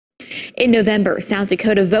In November, South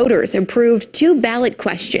Dakota voters approved 2 ballot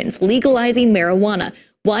questions legalizing marijuana,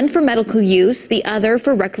 one for medical use, the other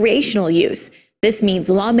for recreational use. This means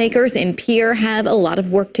lawmakers in Pierre have a lot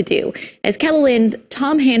of work to do. As KELOLAND's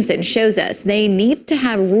Tom Hansen shows us, they need to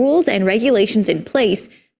have rules and regulations in place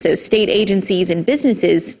so state agencies and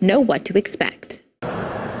businesses know what to expect.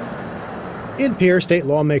 In Pierre, state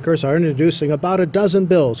lawmakers are introducing about a dozen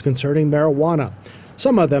bills concerning marijuana.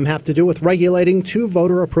 Some of them have to do with regulating 2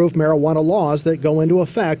 voter-approved marijuana laws that go into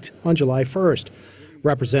effect on July 1st.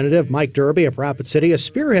 Representative Mike Derby of Rapid City is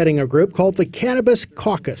spearheading a group called the Cannabis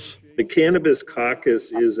Caucus. The Cannabis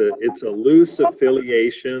Caucus it's a loose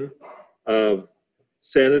affiliation of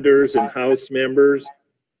senators and House members,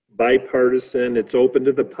 bipartisan. It's open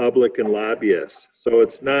to the public and lobbyists. So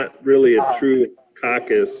it's not really a true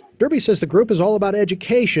caucus. Derby says the group is all about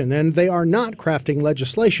education and they are not crafting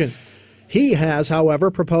legislation. He has, however,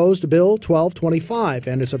 proposed Bill 1225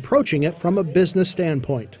 and is approaching it from a business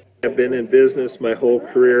standpoint. I've been in business my whole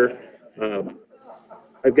career.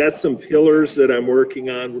 I've got some pillars that I'm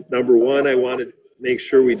working on. Number one, I want to make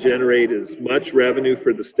sure we generate as much revenue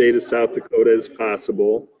for the state of South Dakota as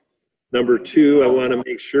possible. Number two, I want to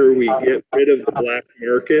make sure we get rid of the black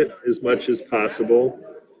market as much as possible.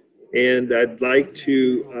 And I'd like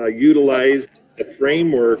to utilize a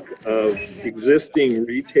framework of existing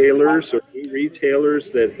retailers or new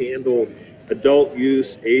retailers that handle adult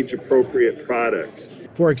use, age-appropriate products.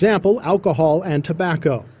 For example, alcohol and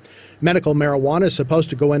tobacco. Medical marijuana is supposed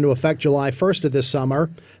to go into effect July 1st of this summer.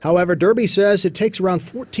 However, Derby says it takes around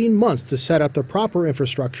 14 months to set up the proper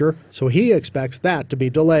infrastructure, so he expects that to be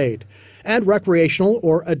delayed. And recreational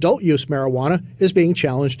or adult use marijuana is being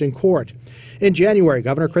challenged in court. In January,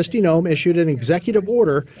 Governor Kristi Noem issued an executive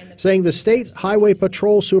order saying the state highway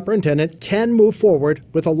patrol superintendent can move forward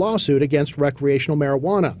with a lawsuit against recreational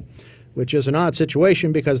marijuana, which is an odd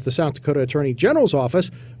situation because the South Dakota Attorney General's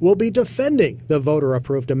office will be defending the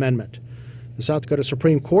voter-approved amendment. The South Dakota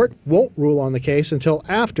Supreme Court won't rule on the case until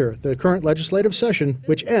after the current legislative session,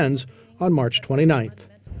 which ends on March 29th.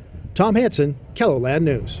 Tom Hansen, KELOLAND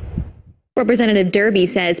News. Representative Derby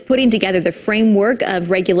says putting together the framework of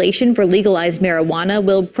regulation for legalized marijuana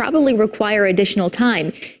will probably require additional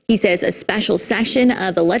time. He says a special session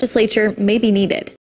of the legislature may be needed.